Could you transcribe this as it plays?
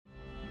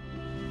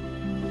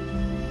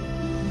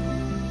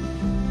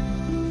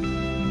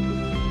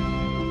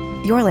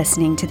You're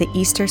listening to the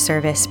Easter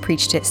service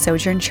preached at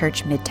Sojourn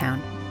Church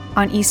Midtown.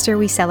 On Easter,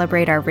 we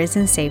celebrate our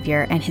risen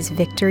Savior and his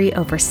victory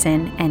over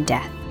sin and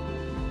death.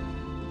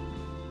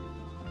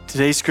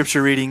 Today's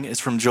scripture reading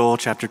is from Joel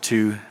chapter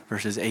 2,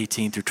 verses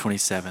 18 through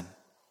 27.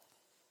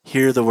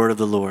 Hear the word of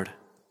the Lord.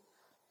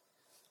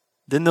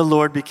 Then the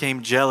Lord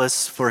became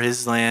jealous for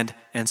his land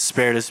and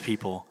spared his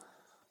people.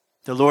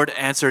 The Lord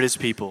answered his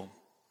people,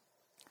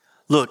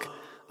 "Look,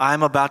 I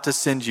am about to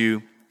send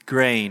you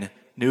grain,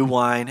 new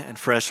wine, and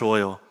fresh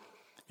oil.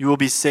 You will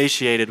be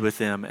satiated with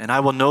them, and I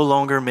will no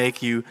longer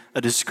make you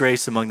a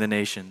disgrace among the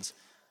nations.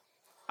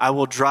 I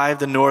will drive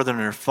the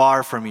northerner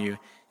far from you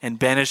and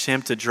banish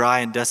him to dry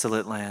and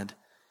desolate land,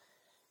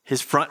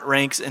 his front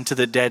ranks into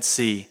the Dead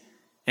Sea,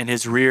 and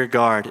his rear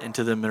guard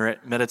into the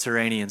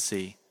Mediterranean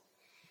Sea.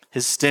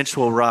 His stench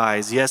will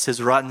rise, yes,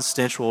 his rotten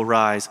stench will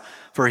rise,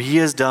 for he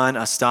has done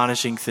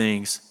astonishing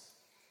things.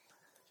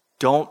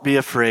 Don't be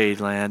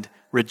afraid, land.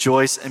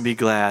 Rejoice and be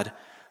glad,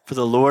 for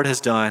the Lord has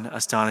done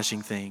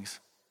astonishing things.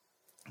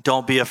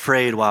 Don't be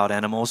afraid, wild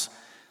animals,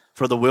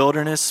 for the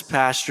wilderness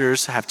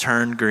pastures have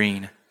turned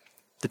green.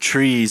 The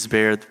trees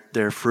bear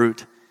their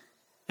fruit,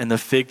 and the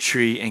fig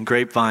tree and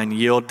grapevine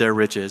yield their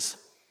riches.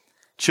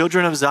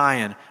 Children of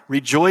Zion,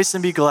 rejoice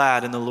and be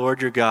glad in the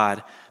Lord your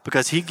God,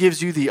 because he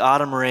gives you the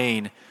autumn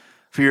rain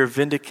for your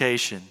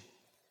vindication.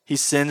 He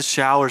sends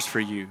showers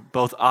for you,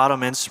 both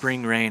autumn and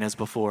spring rain as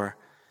before.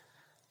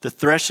 The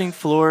threshing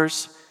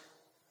floors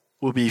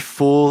will be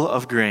full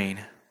of grain,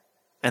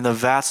 and the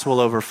vats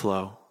will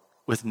overflow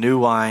with new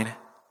wine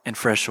and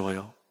fresh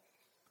oil.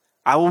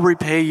 I will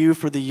repay you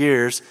for the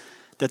years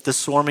that the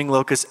swarming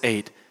locust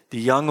ate, the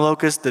young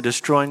locust, the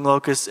destroying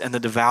locust, and the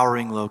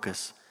devouring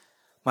locust,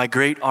 my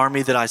great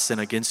army that I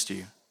sent against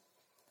you.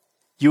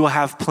 You will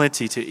have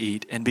plenty to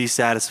eat and be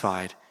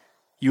satisfied.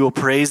 You will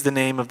praise the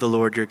name of the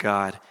Lord your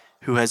God,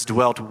 who has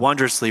dwelt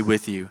wondrously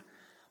with you.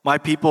 My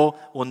people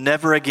will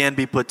never again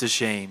be put to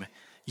shame.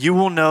 You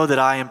will know that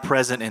I am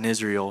present in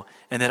Israel,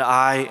 and that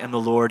I am the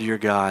Lord your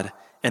God,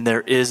 and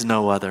there is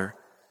no other.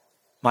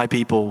 My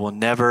people will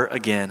never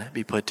again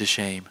be put to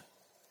shame.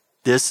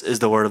 This is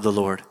the word of the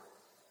Lord.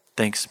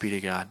 Thanks be to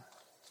God.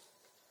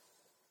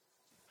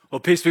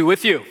 Well, peace be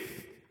with you.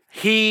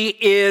 He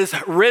is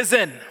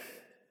risen.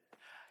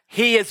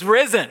 He is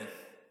risen.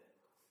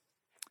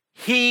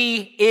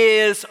 He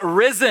is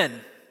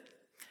risen.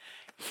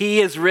 He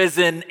is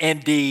risen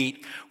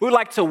indeed. We would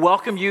like to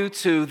welcome you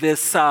to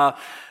this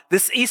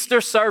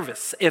Easter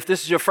service. If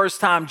this is your first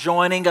time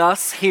joining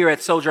us here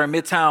at Sojourn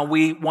Midtown,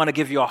 we want to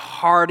give you a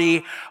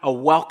hearty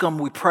welcome.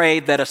 We pray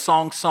that a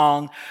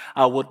song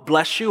would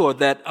bless you, or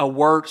that a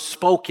word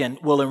spoken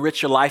will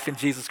enrich your life in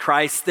Jesus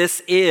Christ.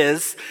 This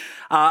is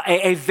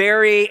a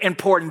very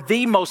important,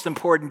 the most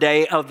important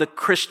day of the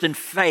Christian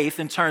faith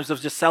in terms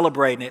of just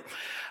celebrating it.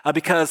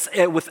 Because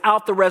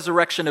without the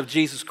resurrection of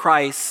Jesus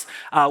Christ,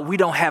 we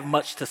don't have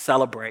much to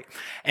celebrate.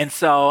 And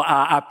so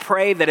I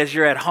pray that as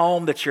you're at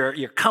home, that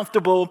you're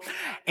comfortable,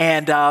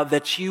 and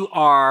that you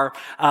are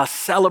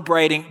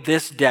celebrating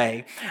this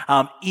day,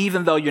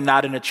 even though you're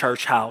not in a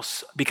church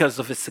house, because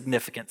of its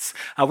significance.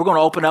 We're going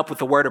to open up with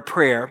a word of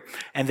prayer,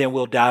 and then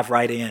we'll dive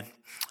right in.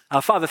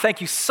 Father, thank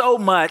you so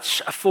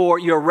much for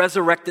your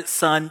resurrected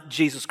Son,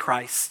 Jesus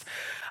Christ.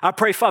 I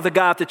pray, Father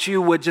God, that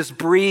you would just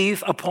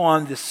breathe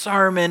upon this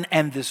sermon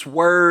and this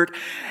word,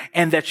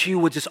 and that you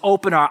would just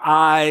open our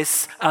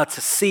eyes to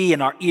see and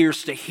our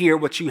ears to hear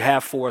what you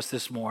have for us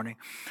this morning.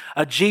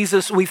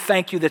 Jesus, we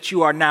thank you that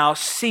you are now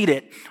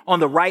seated on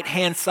the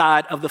right-hand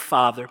side of the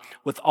Father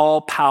with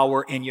all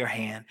power in your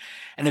hand.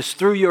 And it's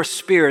through your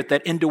Spirit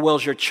that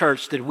indwells your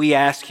church that we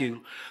ask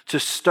you to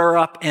stir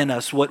up in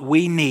us what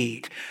we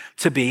need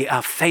to be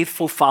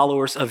faithful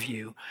followers of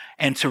you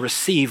and to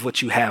receive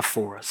what you have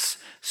for us.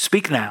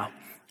 Speak now,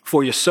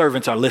 for your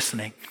servants are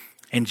listening.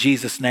 In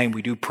Jesus' name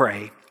we do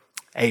pray.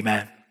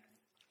 Amen.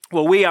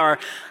 Well, we are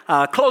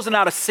closing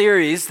out a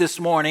series this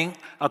morning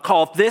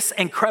called This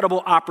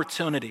Incredible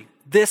Opportunity.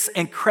 This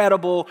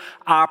incredible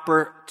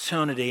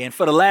opportunity. And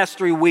for the last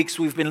 3 weeks,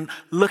 we've been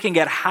looking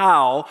at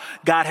how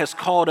God has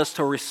called us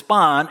to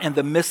respond in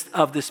the midst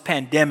of this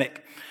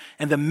pandemic,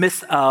 in the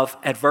midst of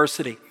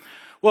adversity.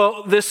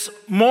 Well, this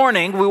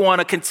morning, we want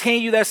to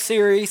continue that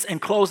series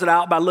and close it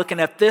out by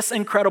looking at this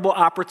incredible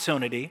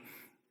opportunity,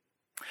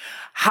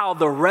 how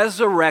the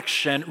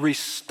resurrection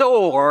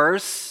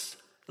restores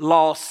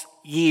lost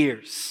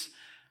years.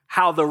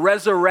 How the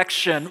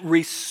resurrection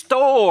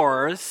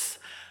restores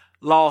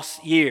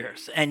lost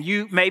years. And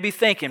you may be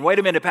thinking, wait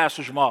a minute,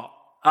 Pastor Jamal.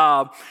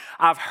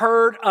 I've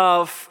heard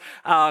of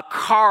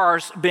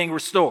cars being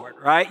restored,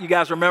 right? You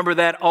guys remember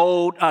that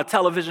old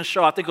television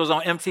show, I think it was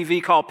on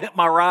MTV, called Pimp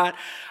My Ride?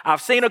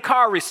 I've seen a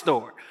car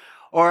restored.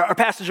 Or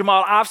Pastor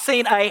Jamal, I've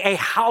seen a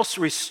house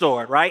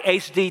restored, right?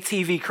 HD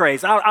TV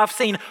craze. I've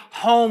seen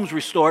homes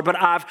restored,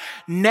 but I've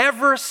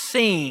never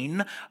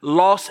seen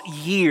lost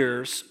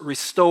years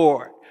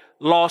restored,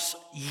 lost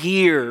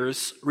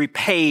years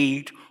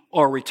repaid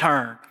or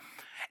returned.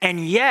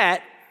 And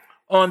yet,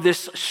 on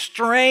this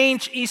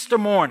strange Easter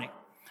morning,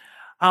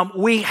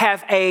 we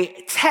have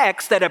a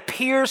text that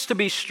appears to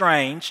be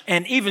strange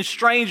and even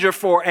stranger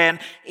for an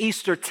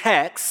Easter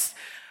text.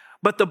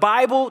 But the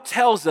Bible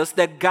tells us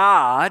that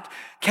God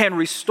can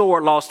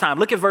restore lost time.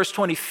 Look at verse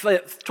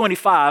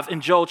 25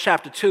 in Joel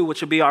chapter 2,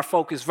 which will be our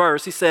focus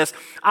verse. He says,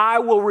 I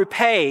will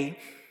repay,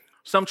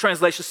 some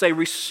translations say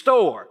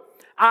restore.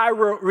 I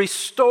will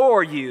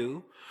restore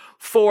you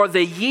for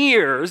the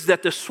years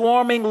that the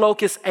swarming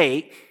locust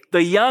ate,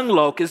 the young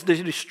locust,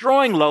 the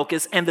destroying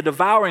locust, and the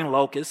devouring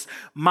locust,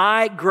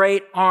 my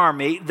great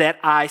army that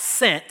I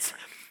sent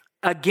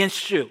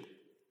against you.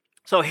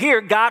 So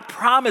here, God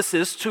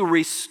promises to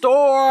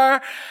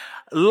restore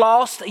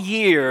lost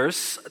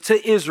years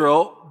to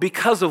Israel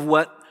because of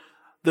what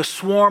the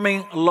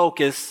swarming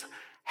locust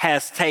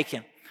has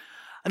taken.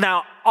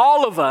 Now,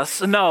 all of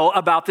us know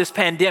about this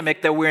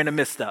pandemic that we're in the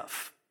midst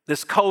of,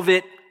 this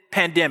COVID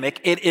pandemic.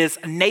 It is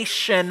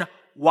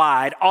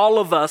nationwide. All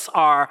of us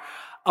are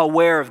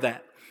aware of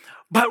that.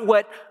 But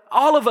what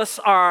all of us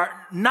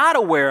are not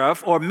aware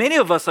of, or many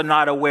of us are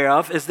not aware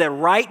of, is that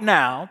right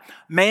now,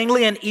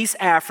 mainly in East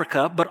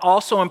Africa, but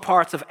also in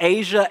parts of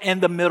Asia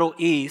and the Middle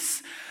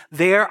East,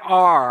 there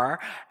are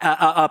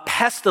a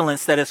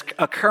pestilence that is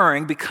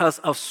occurring because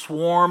of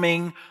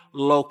swarming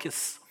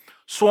locusts.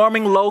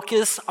 Swarming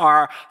locusts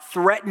are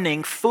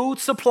threatening food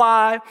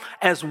supply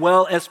as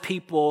well as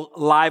people's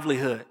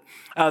livelihood.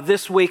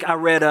 This week, I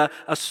read a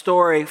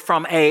story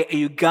from a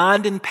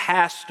Ugandan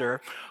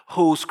pastor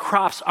whose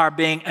crops are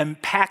being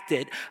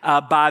impacted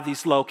by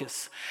these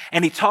locusts.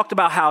 And he talked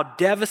about how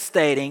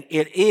devastating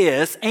it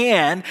is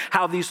and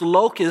how these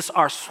locusts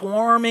are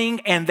swarming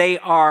and they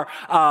are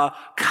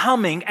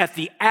coming at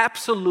the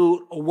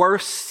absolute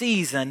worst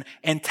season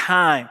and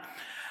time.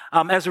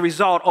 As a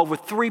result, over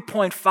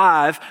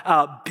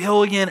 3.5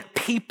 billion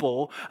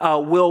people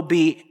will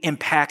be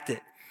impacted.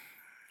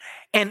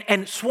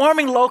 And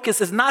swarming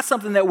locusts is not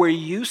something that we're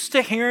used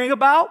to hearing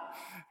about.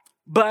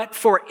 But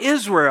for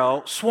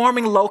Israel,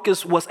 swarming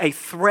locusts was a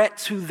threat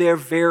to their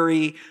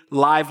very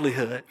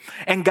livelihood.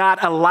 And God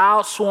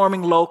allowed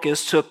swarming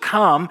locusts to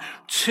come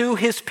to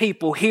his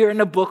people here in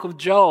the book of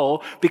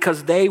Joel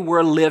because they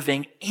were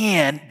living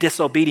in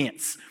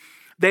disobedience.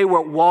 They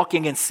were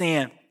walking in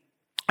sin.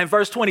 In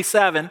verse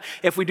 27,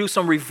 if we do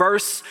some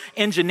reverse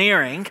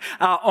engineering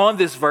on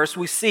this verse,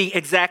 we see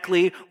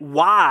exactly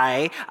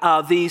why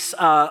these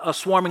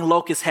swarming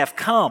locusts have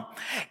come.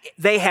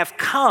 They have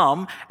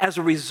come as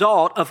a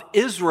result of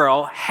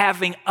Israel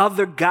having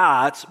other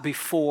gods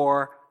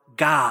before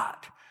God.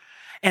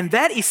 And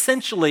that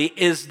essentially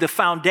is the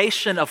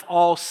foundation of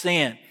all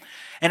sin.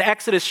 In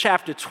Exodus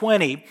chapter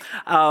 20,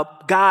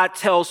 God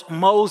tells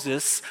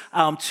Moses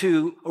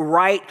to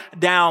write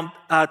down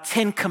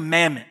 10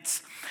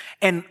 commandments.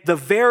 And the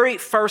very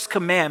first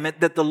commandment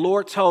that the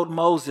Lord told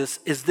Moses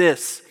is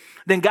this.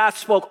 Then God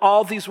spoke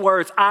all these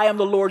words, I am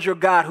the Lord your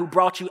God who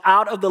brought you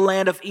out of the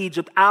land of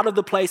Egypt, out of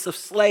the place of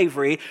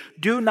slavery.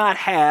 Do not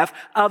have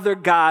other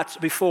gods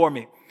before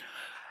me.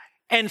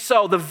 And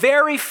so the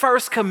very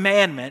first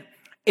commandment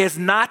is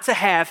not to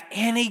have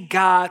any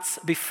gods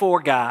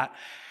before God.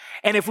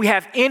 And if we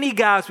have any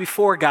gods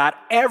before God,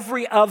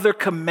 every other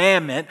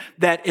commandment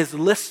that is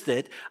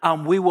listed,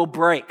 we will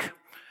break.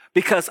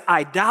 Because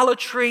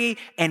idolatry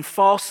and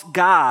false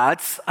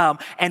gods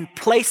and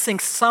placing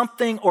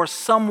something or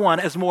someone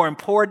as more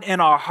important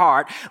in our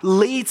heart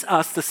leads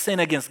us to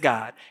sin against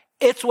God.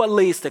 It's what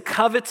leads to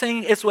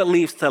coveting. It's what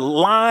leads to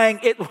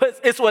lying.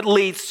 It's what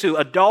leads to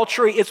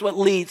adultery. It's what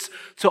leads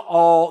to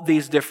all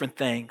these different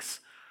things.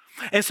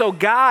 And so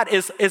God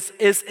is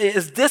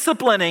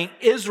disciplining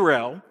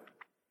Israel,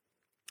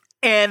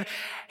 and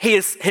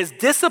his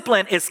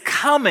discipline is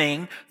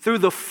coming through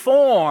the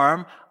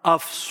form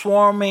of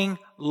swarming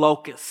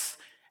locusts.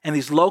 And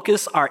these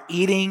locusts are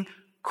eating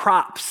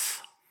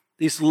crops.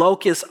 These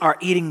locusts are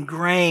eating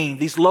grain.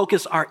 These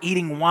locusts are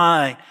eating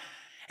wine.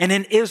 And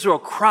in Israel,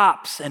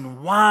 crops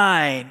and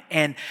wine,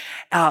 and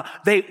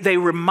they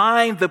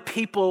remind the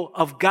people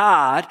of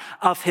God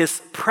of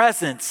his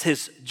presence,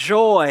 his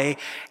joy,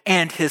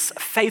 and his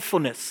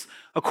faithfulness.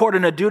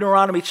 According to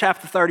Deuteronomy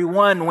chapter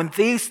 31, when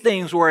these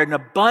things were in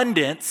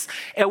abundance,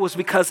 it was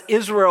because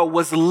Israel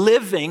was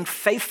living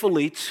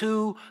faithfully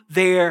to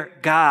their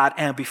God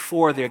and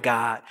before their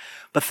God.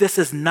 But this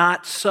is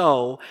not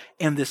so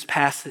in this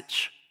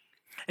passage.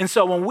 And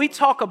so when we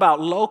talk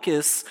about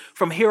locusts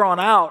from here on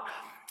out,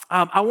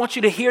 I want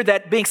you to hear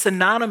that being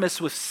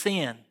synonymous with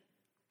sin.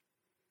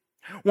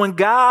 When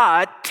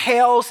God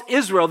tells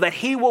Israel that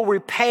he will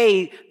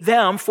repay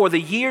them for the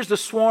years the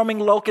swarming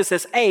locust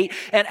has ate,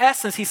 in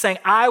essence, he's saying,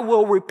 I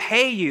will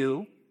repay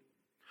you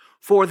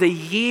for the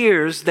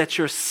years that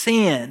your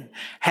sin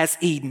has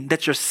eaten,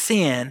 that your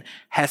sin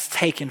has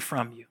taken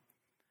from you.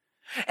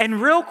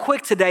 And real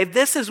quick today,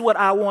 this is what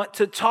I want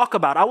to talk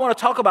about. I want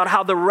to talk about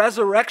how the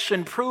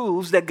resurrection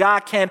proves that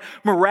God can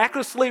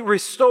miraculously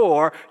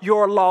restore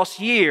your lost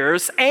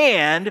years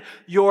and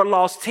your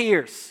lost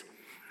tears.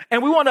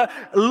 And we want to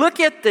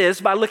look at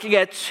this by looking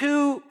at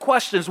two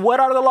questions. What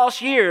are the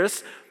lost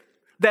years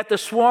that the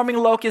swarming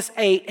locust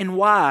ate and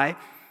why?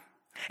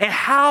 And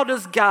how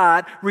does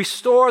God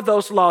restore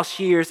those lost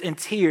years and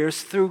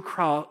tears through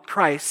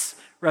Christ's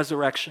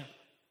resurrection?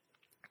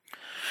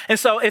 And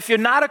so if you're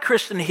not a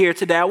Christian here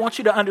today, I want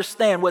you to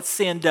understand what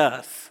sin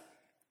does.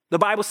 The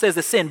Bible says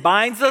that sin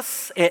binds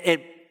us,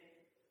 it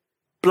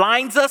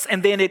blinds us,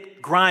 and then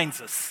it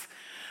grinds us.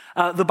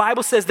 The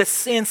Bible says that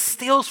sin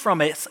steals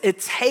from us, it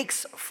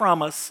takes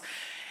from us,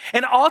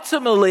 and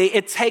ultimately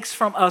it takes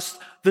from us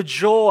the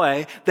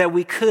joy that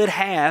we could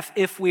have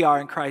if we are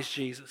in Christ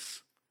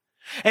Jesus.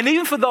 And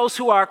even for those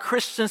who are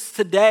Christians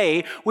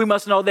today, we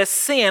must know that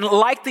sin,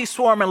 like these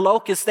swarming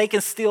locusts, they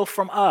can steal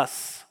from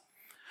us.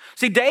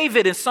 See,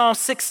 David in Psalm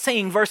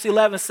 16, verse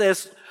 11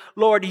 says,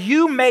 Lord,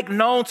 you make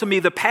known to me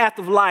the path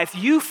of life.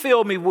 You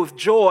fill me with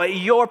joy,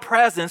 your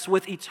presence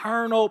with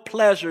eternal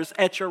pleasures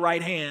at your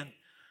right hand.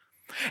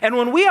 And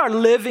when we are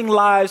living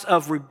lives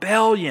of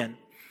rebellion,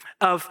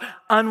 of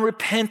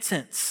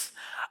unrepentance,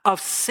 of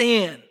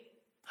sin,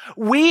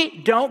 we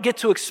don't get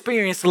to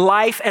experience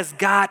life as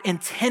God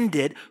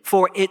intended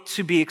for it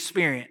to be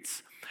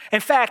experienced.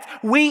 In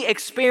fact, we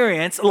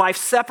experience life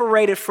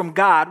separated from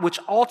God, which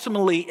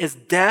ultimately is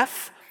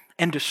death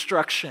and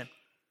destruction.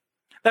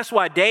 That's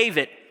why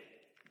David,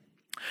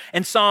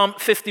 in Psalm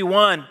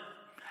 51,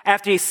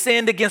 after he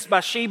sinned against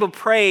Bathsheba,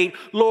 prayed,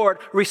 Lord,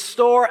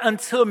 restore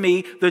unto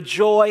me the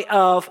joy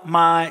of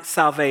my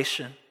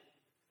salvation.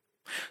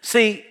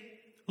 See,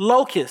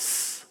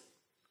 locusts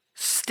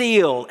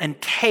steal and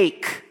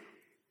take.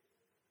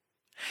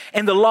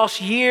 And the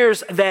lost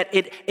years that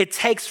it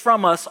takes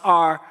from us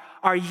are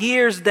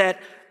years that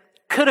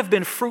could have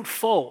been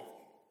fruitful,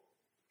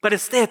 but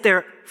instead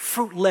they're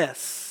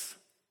fruitless.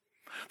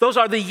 Those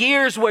are the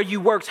years where you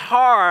worked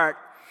hard,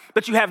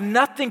 but you have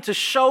nothing to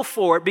show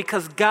for it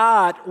because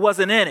God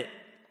wasn't in it.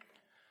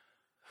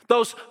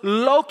 Those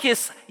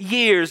locust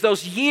years,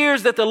 those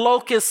years that the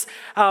locust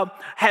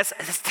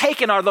has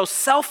taken are those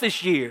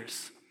selfish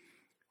years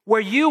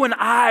where you and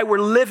I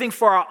were living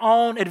for our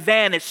own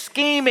advantage,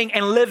 scheming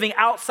and living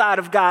outside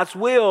of God's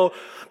will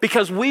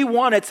because we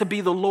wanted to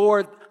be the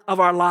Lord of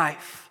our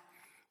life.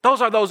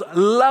 Those are those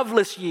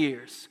loveless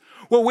years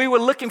where we were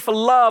looking for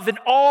love in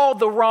all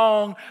the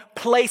wrong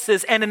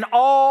places and in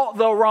all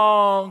the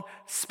wrong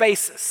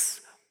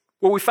spaces,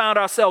 where we found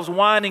ourselves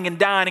whining and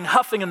dining,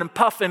 huffing and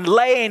puffing,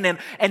 laying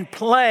and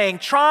playing,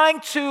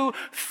 trying to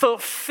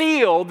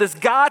fulfill this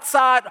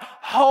God-sized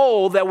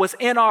hole that was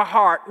in our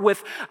heart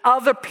with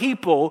other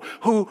people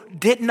who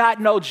did not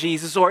know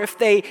Jesus, or if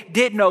they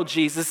did know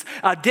Jesus,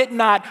 did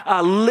not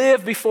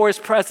live before his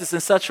presence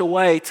in such a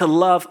way to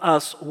love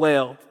us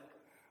well.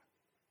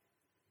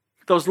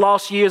 Those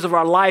lost years of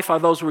our life are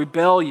those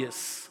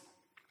rebellious,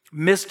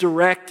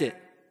 misdirected,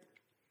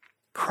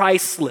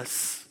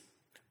 Christless,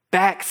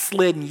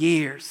 backslidden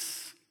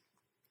years.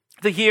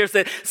 The years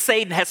that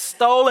Satan has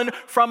stolen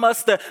from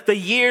us, the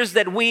years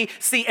that we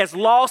see as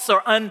lost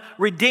or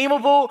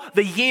unredeemable,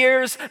 the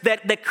years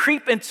that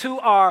creep into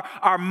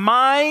our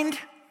mind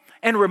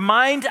and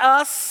remind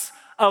us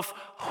of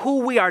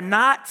who we are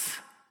not,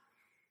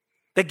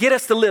 that get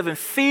us to live in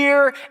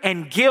fear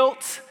and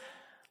guilt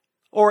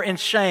or in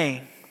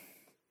shame.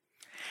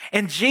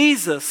 And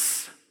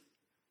Jesus'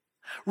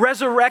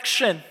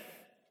 resurrection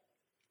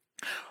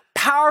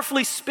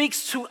powerfully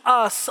speaks to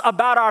us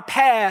about our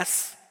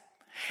past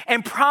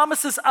and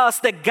promises us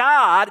that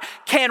God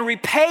can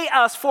repay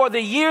us for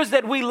the years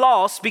that we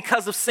lost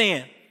because of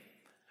sin.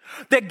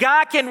 That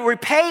God can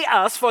repay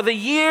us for the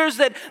years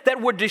that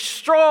were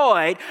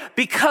destroyed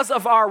because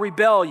of our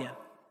rebellion.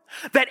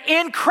 That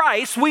in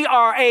Christ we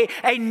are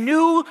a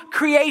new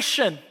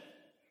creation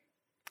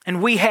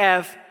and we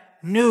have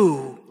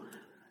new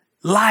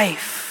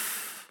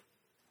life.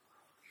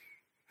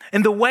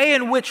 And the way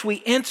in which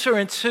we enter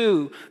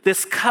into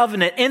this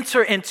covenant,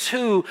 enter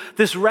into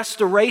this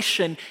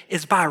restoration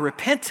is by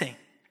repenting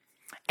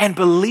and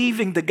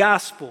believing the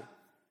gospel.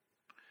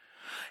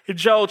 In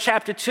Joel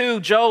chapter 2,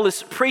 Joel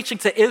is preaching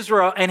to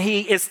Israel and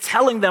he is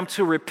telling them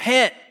to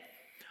repent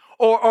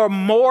or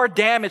more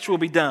damage will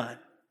be done.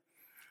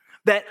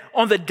 That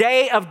on the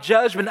day of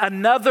judgment,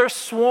 another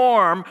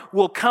swarm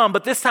will come,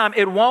 but this time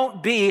it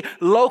won't be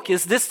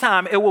locusts. This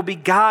time it will be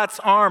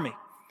God's army.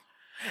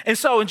 And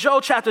so in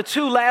Joel chapter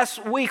 2,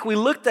 last week, we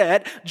looked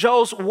at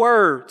Joel's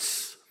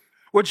words,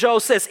 where Joel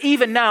says,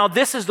 even now,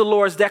 this is the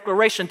Lord's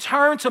declaration.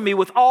 Turn to me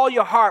with all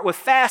your heart, with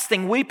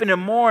fasting, weeping,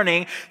 and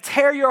mourning.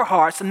 Tear your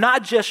hearts,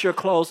 not just your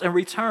clothes, and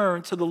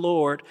return to the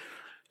Lord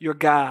your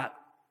God.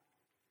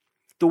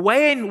 The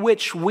way in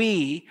which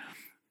we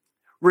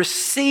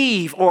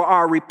receive or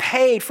are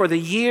repaid for the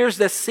years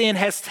that sin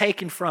has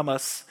taken from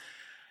us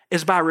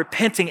is by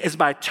repenting, is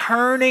by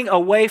turning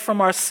away from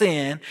our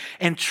sin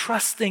and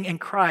trusting in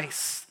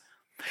Christ.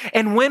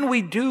 And when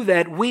we do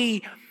that,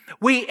 we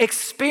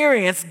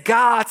experience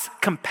God's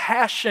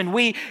compassion.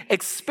 We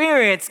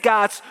experience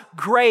God's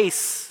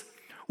grace.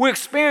 We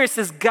experience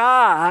this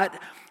God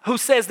who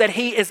says that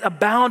he is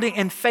abounding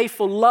in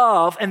faithful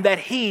love and that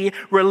he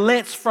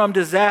relents from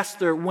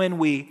disaster when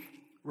we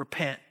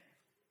repent.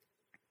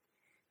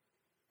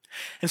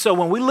 And so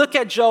when we look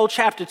at Joel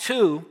chapter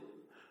 2,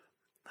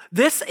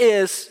 this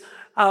is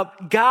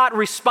God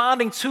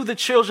responding to the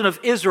children of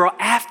Israel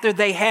after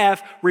they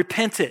have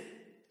repented.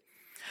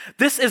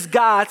 This is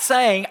God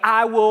saying,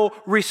 I will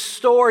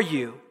restore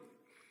you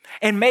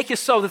and make it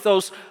so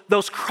that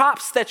those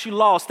crops that you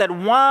lost, that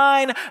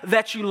wine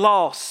that you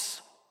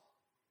lost,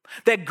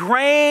 that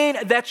grain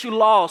that you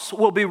lost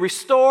will be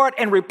restored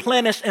and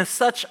replenished in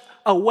such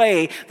a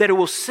way that it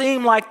will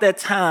seem like that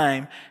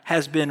time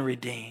has been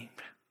redeemed.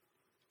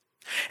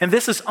 And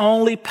this is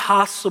only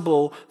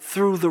possible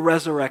through the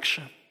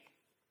resurrection.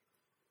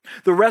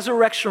 The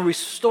resurrection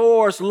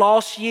restores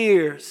lost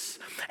years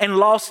and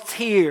lost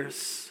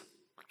tears.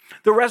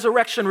 The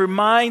resurrection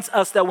reminds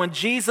us that when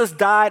Jesus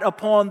died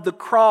upon the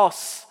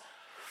cross,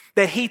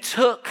 that he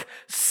took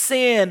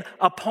sin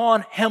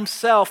upon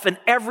himself and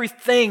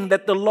everything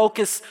that the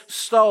locusts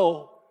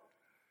stole,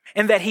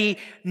 and that he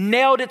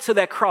nailed it to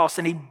that cross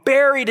and he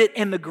buried it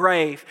in the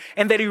grave,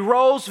 and that he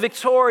rose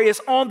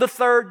victorious on the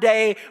third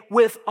day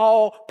with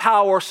all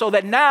power, so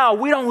that now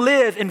we don't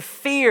live in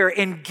fear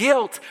and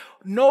guilt,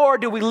 nor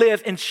do we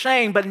live in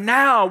shame, but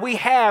now we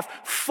have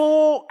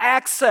full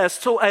access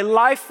to a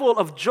life full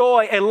of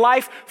joy, a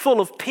life full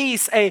of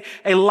peace, a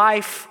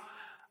life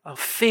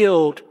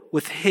filled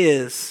with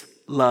his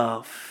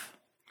love.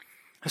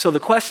 And so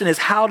the question is,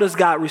 how does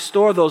God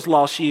restore those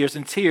lost years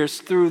and tears?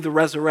 Through the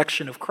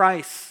resurrection of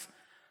Christ.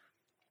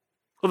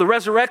 Well, the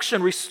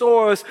resurrection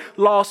restores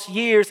lost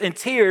years and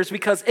tears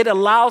because it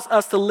allows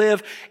us to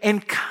live in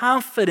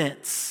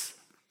confidence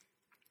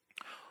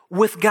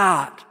with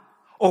God,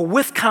 or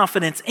with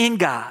confidence in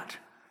God.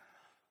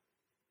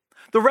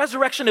 The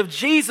resurrection of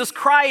Jesus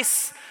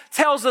Christ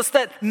tells us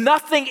that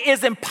nothing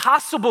is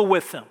impossible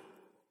with him.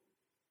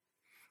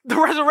 The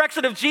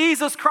resurrection of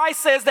Jesus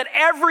Christ says that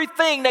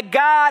everything that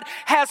God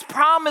has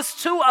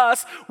promised to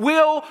us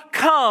will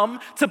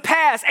come to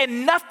pass,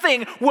 and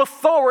nothing will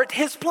thwart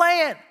his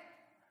plan.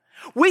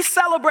 We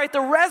celebrate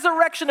the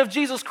resurrection of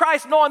Jesus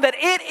Christ knowing that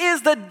it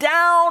is the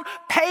down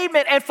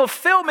payment and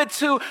fulfillment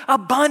to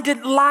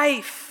abundant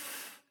life.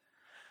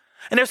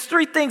 And there's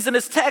three things in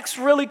this text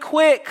really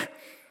quick,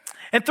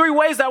 and three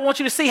ways that I want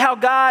you to see how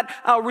God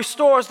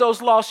restores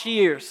those lost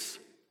years.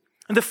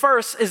 And the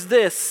first is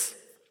this,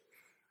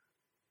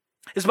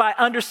 is by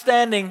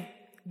understanding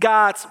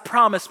God's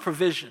promised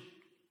provision.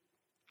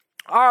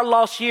 Our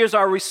lost years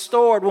are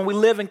restored when we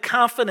live in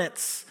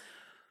confidence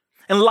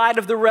in light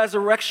of the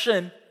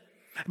resurrection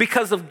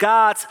because of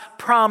God's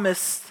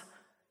promised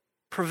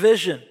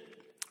provision.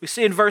 We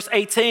see in verse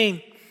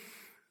 18,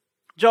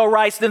 Joel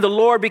writes, then the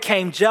Lord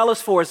became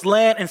jealous for his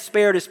land and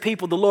spared his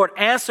people. The Lord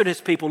answered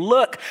his people,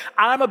 look,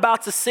 I'm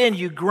about to send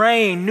you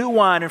grain, new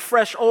wine, and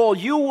fresh oil.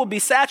 You will be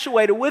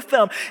saturated with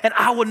them, and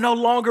I will no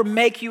longer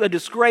make you a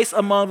disgrace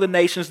among the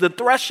nations. The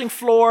threshing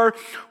floor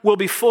will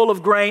be full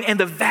of grain, and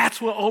the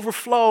vats will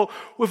overflow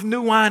with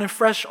new wine and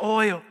fresh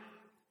oil.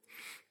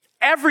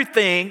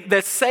 Everything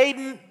that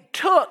Satan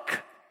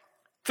took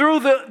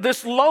through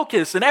this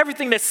locust, and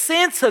everything that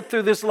sin took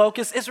through this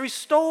locust is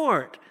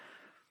restored.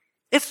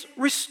 It's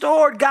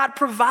restored. God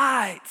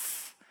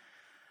provides.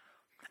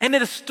 And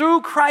it is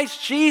through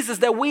Christ Jesus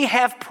that we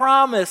have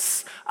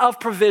promise of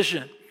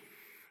provision.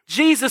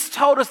 Jesus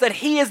told us that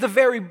he is the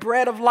very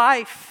bread of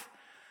life.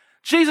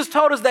 Jesus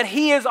told us that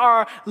he is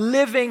our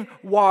living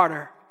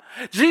water.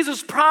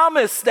 Jesus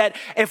promised that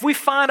if we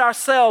find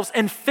ourselves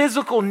in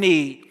physical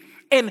need,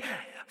 in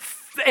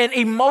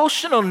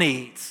emotional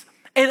needs,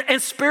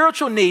 and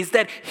spiritual needs,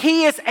 that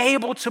he is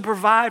able to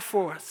provide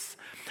for us.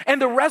 And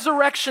the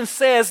resurrection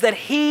says that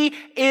he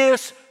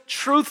is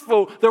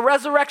truthful. The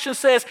resurrection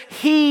says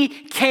he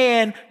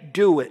can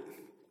do it.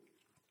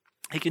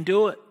 He can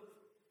do it.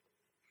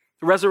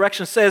 The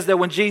resurrection says that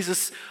when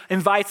Jesus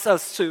invites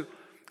us to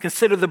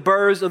consider the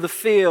birds of the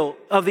field,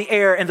 of the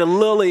air, and the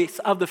lilies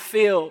of the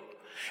field,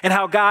 and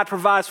how God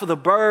provides for the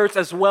birds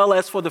as well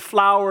as for the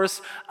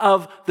flowers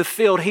of the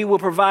field, he will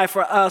provide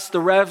for us. The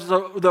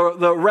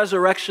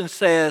resurrection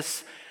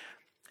says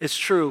it's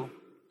true.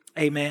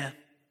 Amen.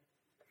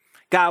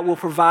 God will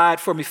provide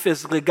for me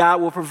physically.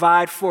 God will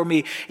provide for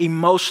me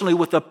emotionally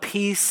with a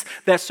peace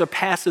that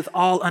surpasses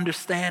all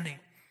understanding.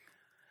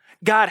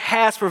 God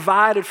has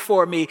provided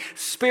for me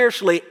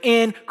spiritually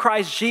in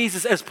Christ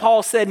Jesus, as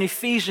Paul said in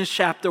Ephesians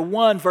chapter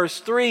 1, verse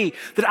 3,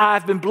 that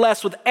I've been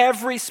blessed with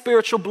every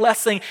spiritual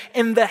blessing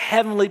in the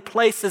heavenly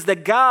places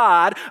that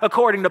God,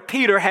 according to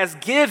Peter, has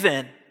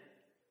given.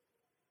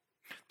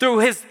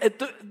 Through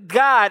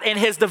God and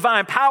his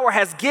divine power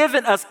has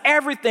given us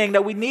everything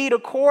that we need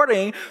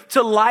according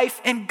to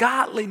life and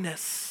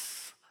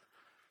godliness.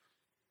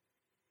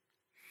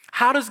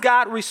 How does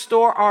God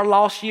restore our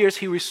lost years?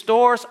 He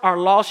restores our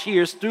lost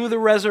years through the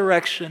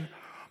resurrection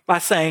by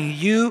saying,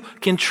 you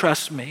can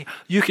trust me.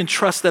 You can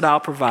trust that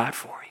I'll provide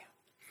for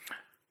you.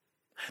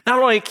 Not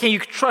only can you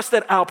trust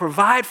that I'll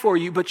provide for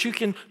you, but you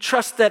can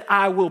trust that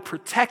I will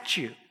protect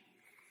you.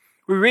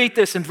 We read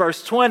this in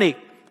verse 20.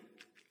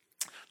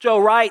 Joe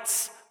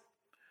writes,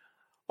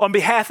 on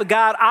behalf of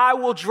God, I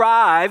will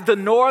drive the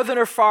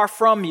northerner far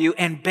from you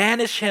and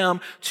banish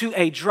him to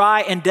a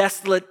dry and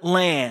desolate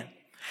land.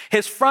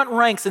 His front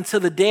ranks into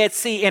the Dead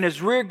Sea and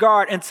his rear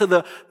guard into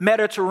the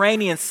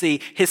Mediterranean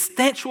Sea. His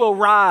stench will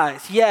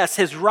rise. Yes,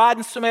 his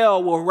rotten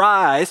smell will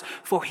rise,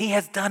 for he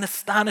has done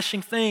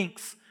astonishing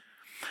things.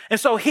 And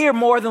so here,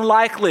 more than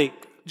likely,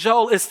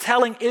 Joel is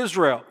telling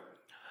Israel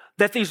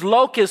that these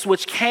locusts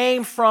which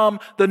came from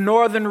the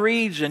northern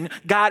region,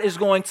 God is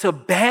going to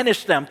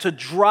banish them, to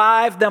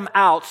drive them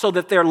out so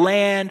that their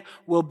land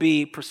will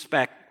be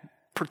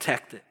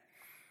protected.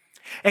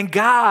 And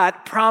God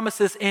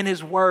promises in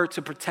his word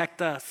to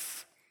protect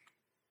us.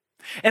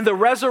 And the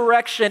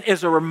resurrection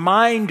is a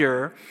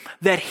reminder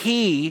that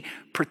he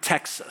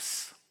protects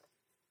us.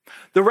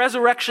 The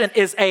resurrection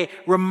is a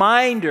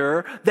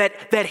reminder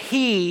that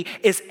he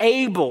is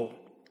able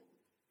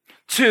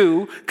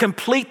to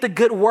complete the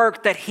good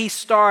work that he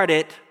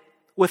started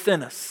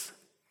within us.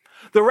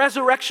 The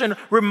resurrection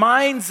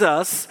reminds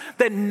us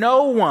that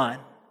no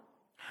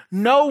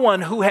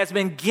one who has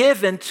been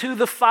given to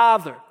the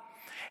Father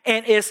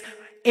and is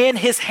in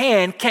his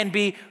hand can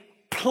be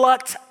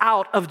plucked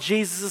out of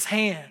Jesus'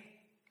 hand.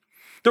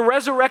 The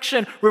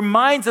resurrection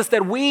reminds us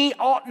that we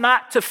ought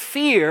not to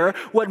fear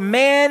what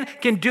man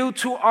can do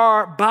to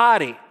our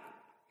body,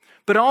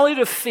 but only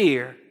to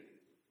fear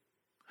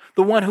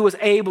the one who is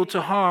able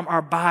to harm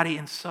our body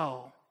and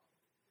soul.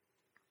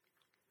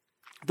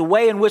 The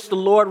way in which the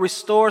Lord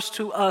restores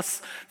to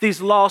us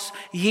these lost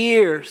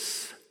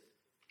years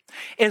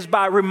is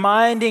by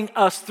reminding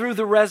us through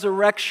the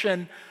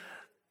resurrection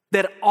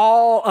that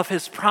all of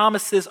his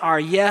promises are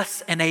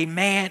yes and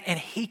amen, and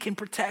he can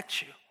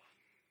protect you.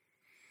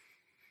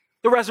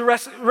 The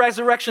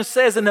resurrection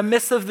says in the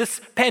midst of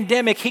this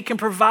pandemic, he can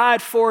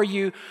provide for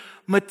you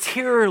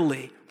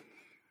materially.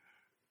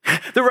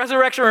 The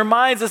resurrection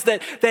reminds us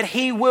that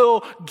he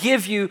will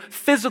give you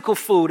physical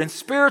food and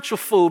spiritual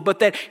food, but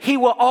that he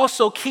will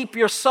also keep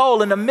your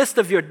soul in the midst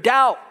of your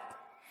doubt,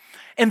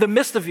 in the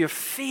midst of your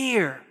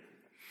fear.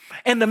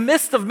 In the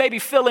midst of maybe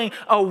feeling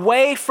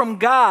away from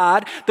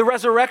God, the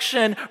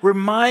resurrection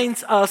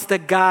reminds us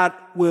that God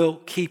will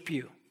keep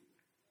you.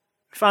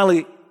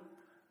 Finally,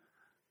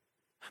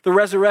 the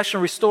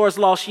resurrection restores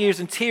lost years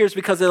and tears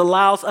because it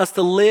allows us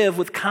to live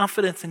with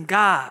confidence in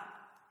God.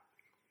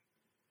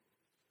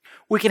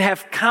 We can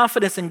have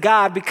confidence in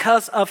God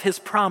because of his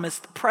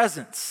promised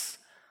presence.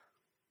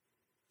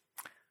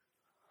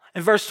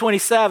 In verse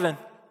 27,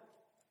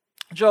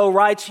 Joel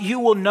writes, "You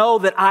will know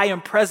that I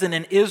am present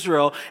in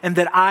Israel and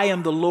that I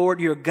am the Lord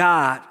your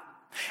God,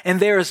 and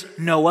there is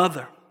no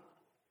other.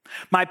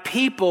 My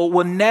people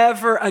will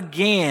never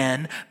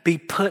again be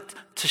put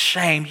to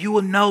shame. You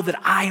will know that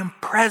I am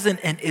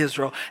present in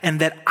Israel and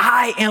that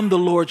I am the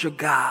Lord your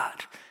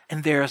God,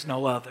 and there is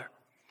no other."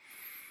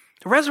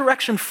 The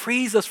resurrection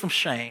frees us from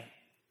shame.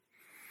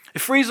 It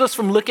frees us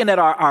from looking at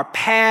our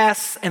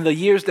past and the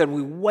years that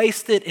we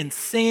wasted in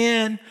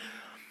sin.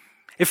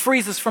 It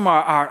frees us from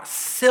our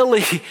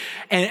silly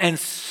and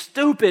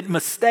stupid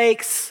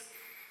mistakes.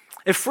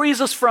 It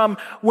frees us from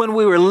when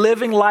we were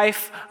living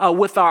life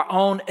with our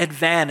own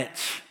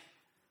advantage.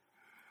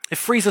 It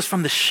frees us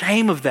from the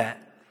shame of that,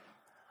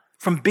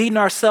 from beating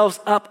ourselves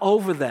up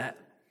over that.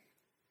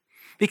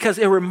 Because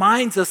it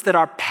reminds us that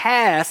our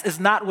past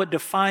is not what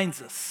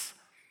defines us.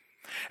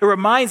 It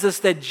reminds us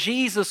that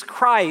Jesus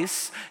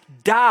Christ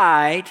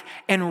died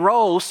and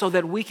rose so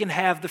that we can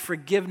have the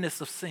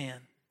forgiveness of sin.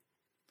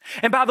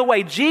 And by the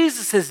way,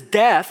 Jesus'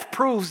 death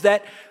proves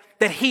that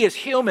he is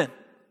human.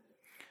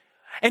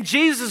 And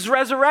Jesus'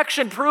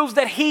 resurrection proves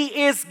that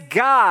he is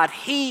God.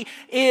 He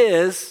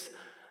is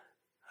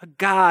a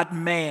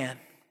God-man.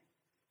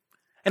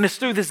 And it's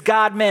through this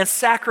God-man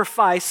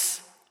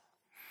sacrifice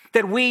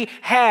that we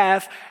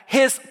have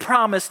his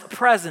promised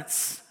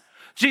presence.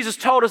 Jesus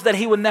told us that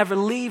he would never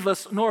leave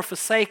us nor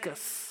forsake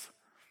us.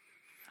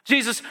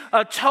 Jesus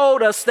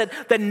told us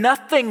that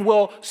nothing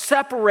will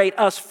separate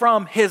us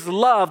from his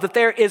love, that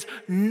there is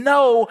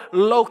no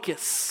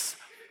locus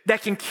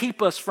that can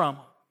keep us from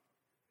him.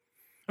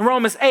 In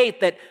Romans 8,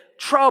 that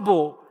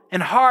trouble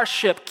and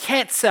hardship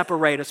can't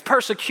separate us.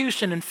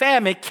 Persecution and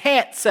famine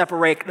can't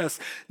separate us.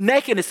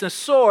 Nakedness and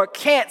sword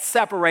can't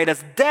separate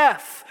us.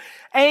 Death,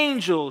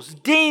 angels,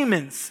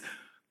 demons,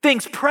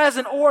 things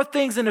present or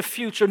things in the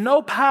future,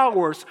 no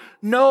powers,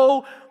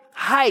 no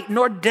height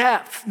nor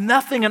depth,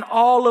 nothing in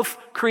all of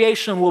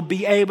creation will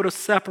be able to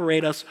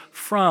separate us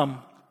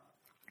from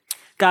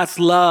God's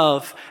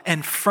love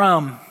and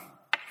from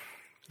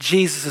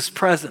Jesus'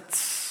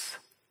 presence.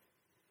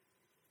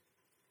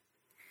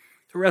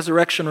 The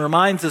resurrection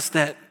reminds us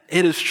that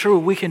it is true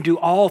we can do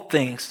all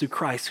things through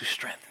Christ who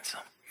strengthens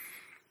us,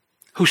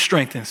 who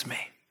strengthens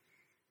me.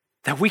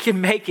 That we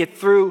can make it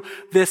through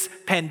this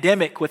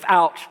pandemic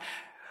without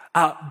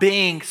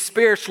being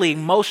spiritually,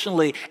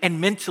 emotionally, and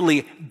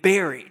mentally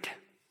buried.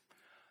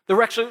 The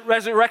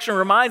resurrection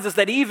reminds us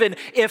that even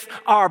if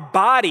our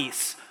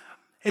bodies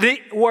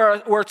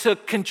were to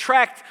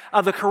contract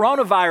the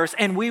coronavirus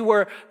and we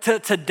were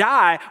to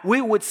die, we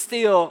would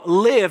still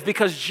live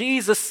because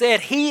Jesus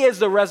said he is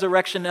the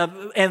resurrection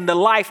and the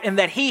life, and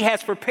that he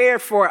has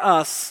prepared for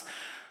us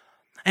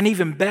an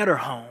even better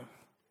home.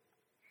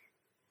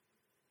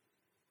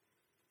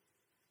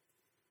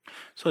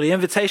 So the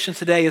invitation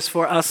today is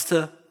for us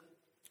to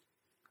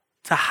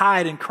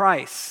hide in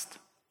Christ.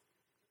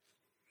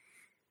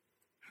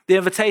 The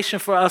invitation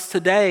for us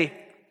today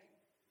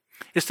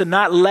is to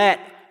not let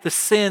the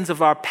sins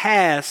of our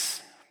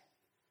past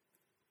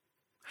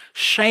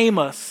shame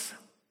us,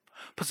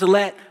 but to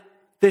let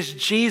this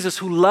Jesus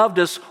who loved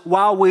us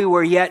while we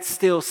were yet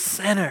still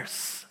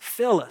sinners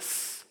fill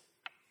us.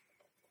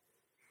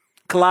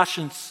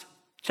 Colossians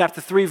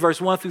chapter 3,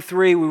 verse 1 through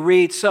 3, we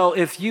read, "So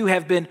if you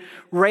have been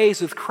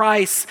raised with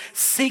Christ,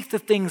 seek the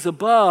things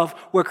above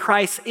where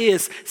Christ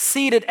is,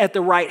 seated at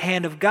the right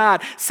hand of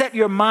God. Set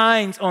your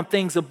minds on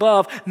things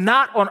above,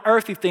 not on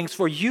earthly things,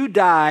 for you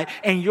died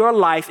and your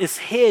life is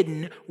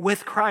hidden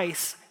with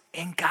Christ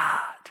in God."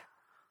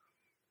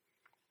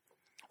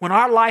 When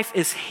our life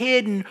is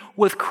hidden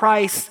with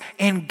Christ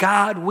in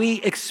God,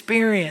 we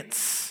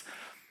experience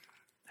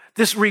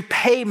this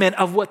repayment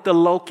of what the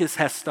locust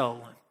has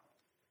stolen.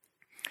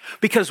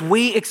 Because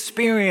we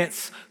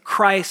experience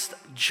Christ's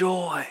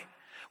joy.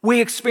 We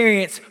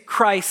experience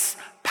Christ's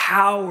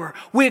power.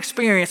 We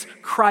experience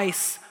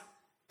Christ's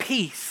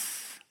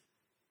peace.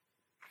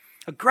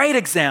 A great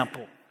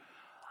example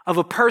of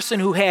a person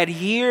who had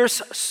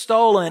years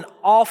stolen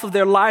off of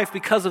their life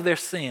because of their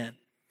sin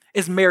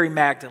is Mary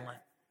Magdalene.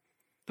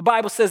 The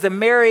Bible says that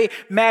Mary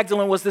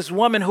Magdalene was this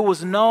woman who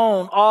was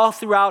known all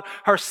throughout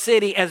her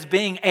city as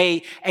being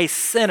a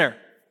sinner.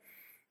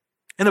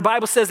 And the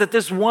Bible says that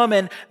this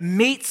woman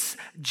meets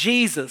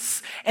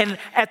Jesus. And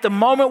at the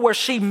moment where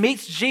she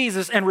meets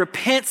Jesus and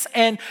repents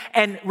and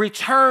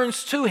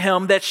returns to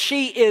him, that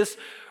she is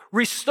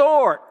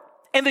restored.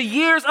 And the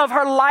years of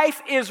her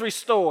life is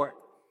restored.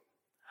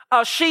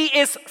 She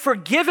is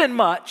forgiven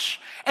much,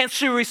 and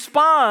she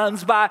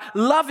responds by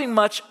loving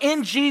much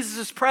in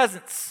Jesus'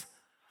 presence.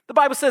 The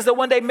Bible says that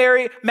one day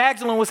Mary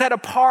Magdalene was at a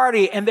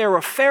party, and there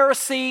were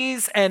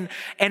Pharisees and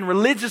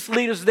religious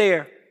leaders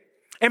there.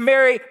 And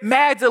Mary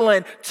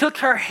Magdalene took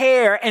her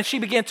hair and she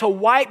began to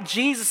wipe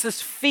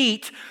Jesus'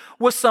 feet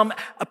with some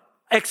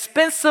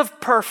expensive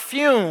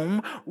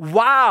perfume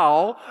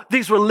while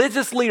these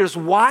religious leaders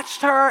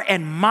watched her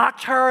and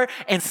mocked her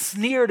and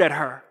sneered at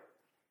her.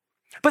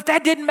 But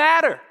that didn't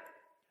matter,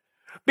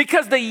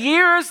 because the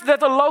years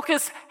that the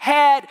locusts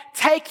had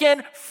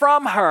taken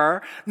from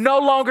her no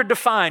longer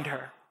defined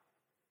her.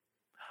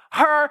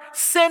 Her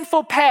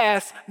sinful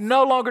past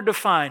no longer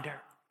defined her.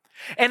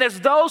 And as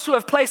those who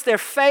have placed their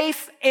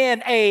faith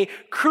in a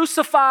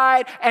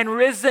crucified and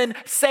risen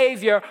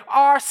Savior,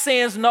 our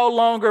sins no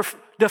longer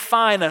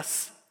define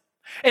us.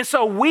 And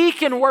so we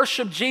can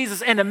worship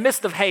Jesus in the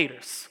midst of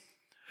haters.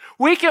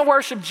 We can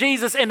worship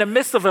Jesus in the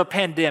midst of a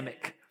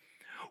pandemic.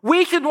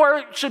 We can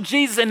worship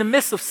Jesus in the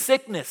midst of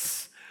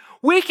sickness.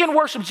 We can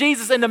worship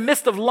Jesus in the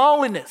midst of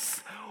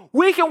loneliness.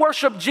 We can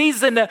worship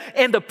Jesus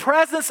in the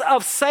presence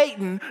of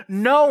Satan,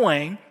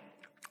 knowing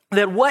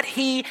that what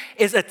he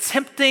is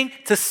attempting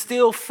to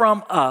steal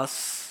from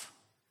us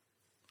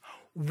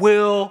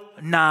will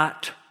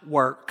not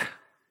work.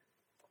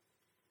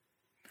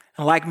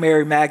 And like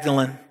Mary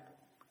Magdalene,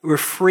 we're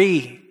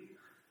free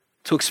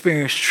to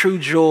experience true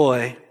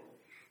joy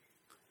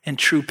and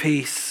true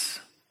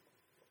peace.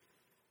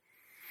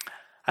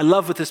 I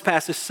love what this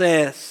passage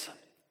says.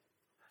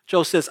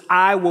 Joel says,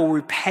 "I will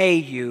repay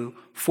you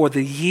for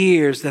the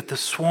years that the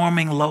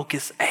swarming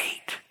locust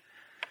ate."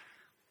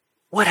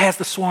 What has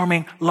the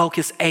swarming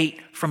locust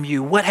ate from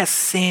you? What has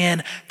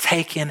sin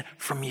taken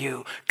from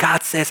you?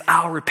 God says,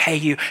 "I'll repay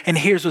you." And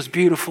here's what's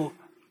beautiful.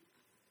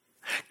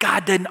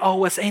 God didn't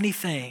owe us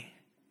anything.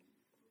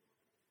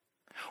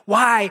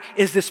 Why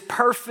is this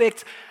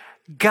perfect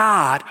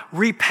God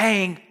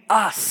repaying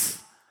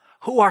us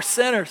who are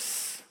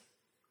sinners?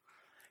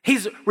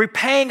 He's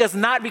repaying us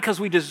not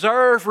because we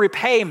deserve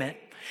repayment.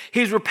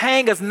 He's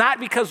repaying us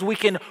not because we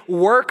can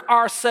work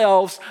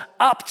ourselves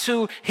up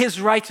to his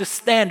righteous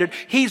standard.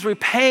 He's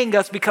repaying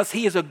us because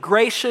he is a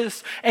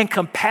gracious and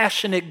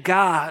compassionate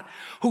God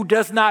who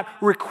does not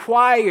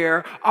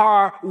require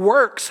our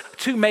works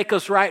to make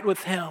us right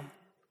with him,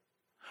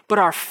 but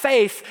our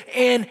faith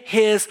in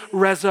his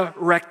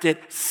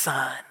resurrected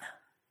Son.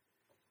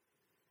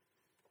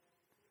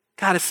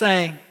 God is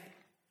saying,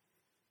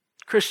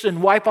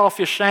 Christian, wipe off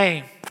your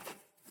shame.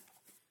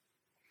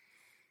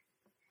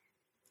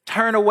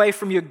 Turn away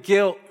from your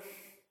guilt.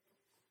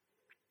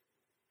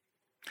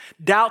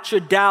 Doubt your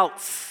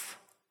doubts.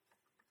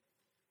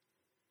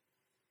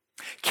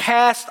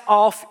 Cast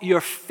off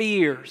your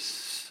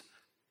fears.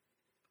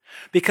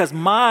 Because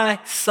my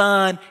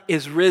Son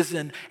is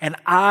risen, and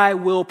I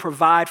will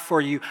provide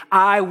for you.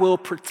 I will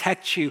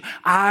protect you.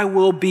 I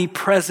will be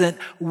present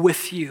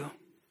with you.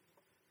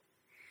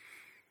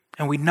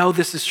 And we know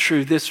this is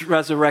true this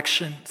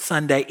Resurrection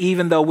Sunday,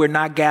 even though we're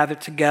not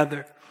gathered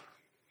together.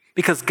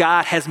 Because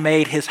God has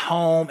made his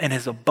home and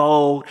his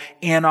abode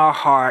in our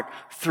heart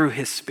through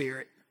his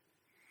Spirit.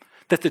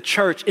 That the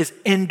church is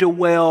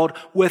indwelled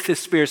with his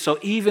Spirit. So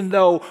even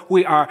though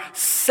we are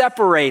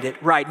separated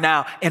right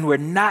now and we're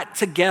not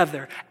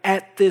together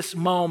at this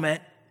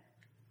moment,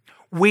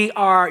 We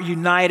are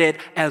united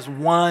as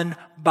one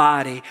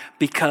body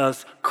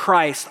because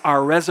Christ,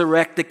 our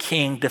resurrected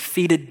King,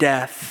 defeated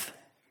death,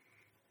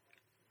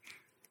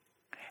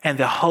 and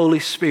the Holy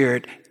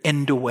Spirit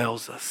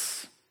indwells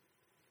us.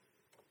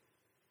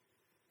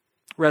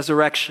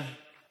 Resurrection.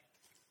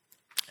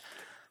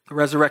 The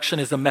resurrection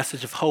is a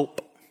message of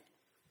hope.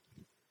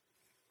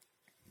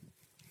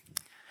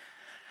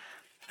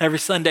 Every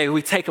Sunday,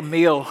 we take a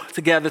meal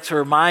together to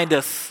remind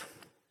us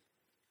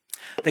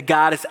that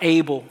God is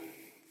able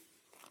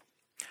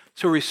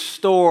to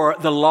restore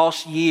the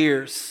lost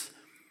years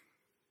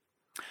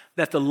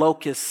that the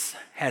locust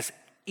has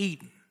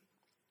eaten.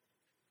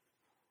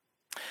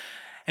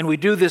 And we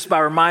do this by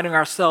reminding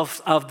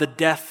ourselves of the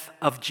death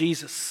of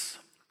Jesus.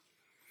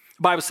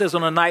 The Bible says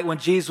on the night when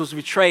Jesus was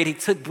betrayed, he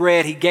took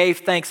bread, he gave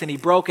thanks, and he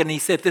broke it, and he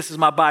said, "This is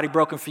my body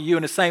broken for you."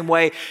 In the same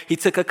way, he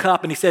took a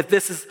cup and he said,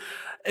 "This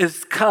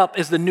cup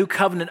is the new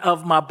covenant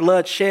of my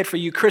blood shed for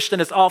you."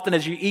 Christian, as often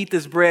as you eat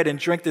this bread and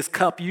drink this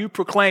cup, you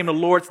proclaim the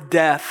Lord's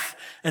death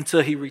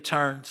until he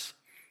returns.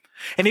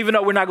 And even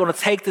though we're not going to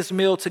take this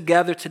meal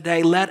together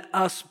today, let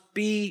us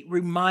be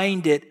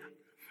reminded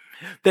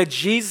that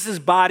Jesus'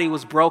 body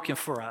was broken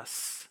for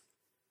us.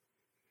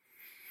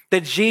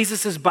 That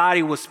Jesus'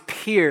 body was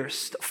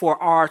pierced for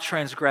our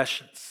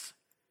transgressions.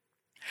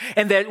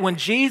 And that when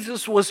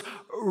Jesus rose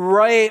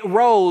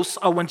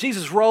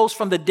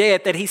from the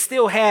dead, that he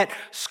still had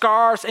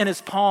scars in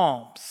his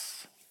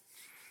palms.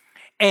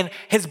 And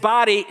his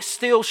body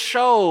still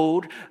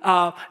showed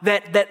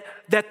that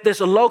this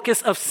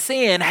locus of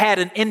sin had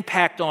an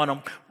impact on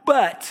him.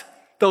 But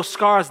those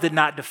scars did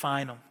not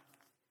define him.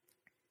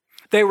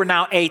 They were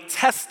now a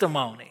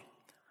testimony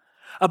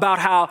about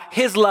how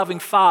his loving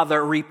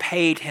Father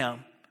repaid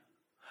him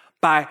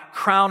by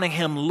crowning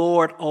him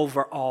Lord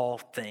over all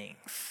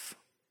things.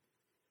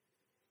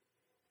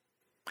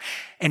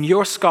 And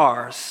your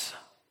scars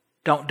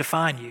don't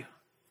define you.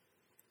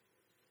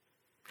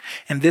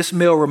 And this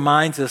meal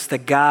reminds us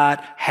that God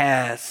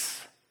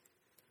has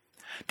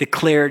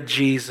declared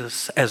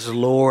Jesus as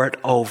Lord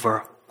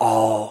over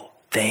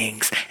all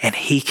things, and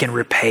he can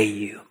repay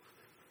you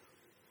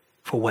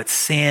for what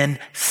sin,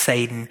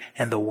 Satan,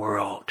 and the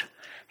world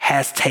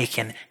has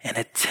taken and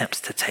attempts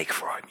to take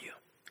from you.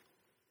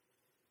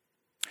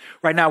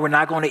 Right now, we're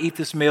not going to eat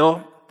this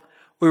meal.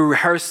 We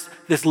rehearse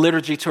this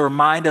liturgy to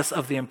remind us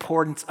of the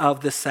importance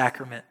of this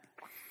sacrament.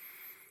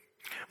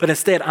 But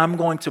instead, I'm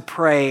going to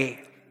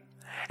pray.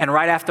 And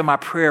right after my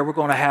prayer, we're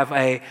going to have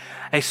a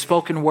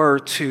spoken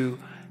word to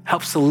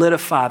help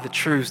solidify the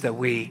truths that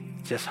we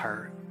just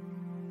heard.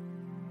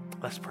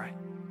 Let's pray.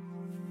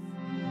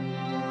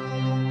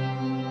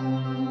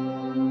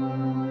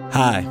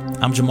 Hi,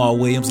 I'm Jamal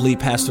Williams, lead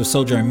pastor of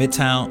Sojourn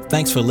Midtown.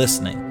 Thanks for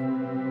listening.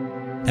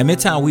 At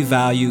Midtown, we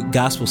value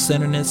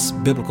gospel-centeredness,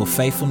 biblical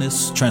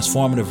faithfulness,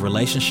 transformative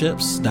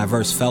relationships,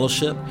 diverse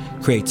fellowship,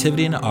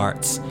 creativity in the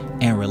arts,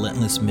 and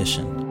relentless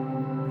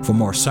mission. For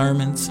more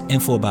sermons,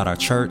 info about our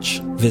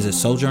church, visit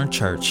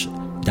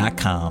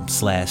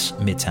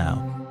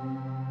sojournchurch.com/midtown.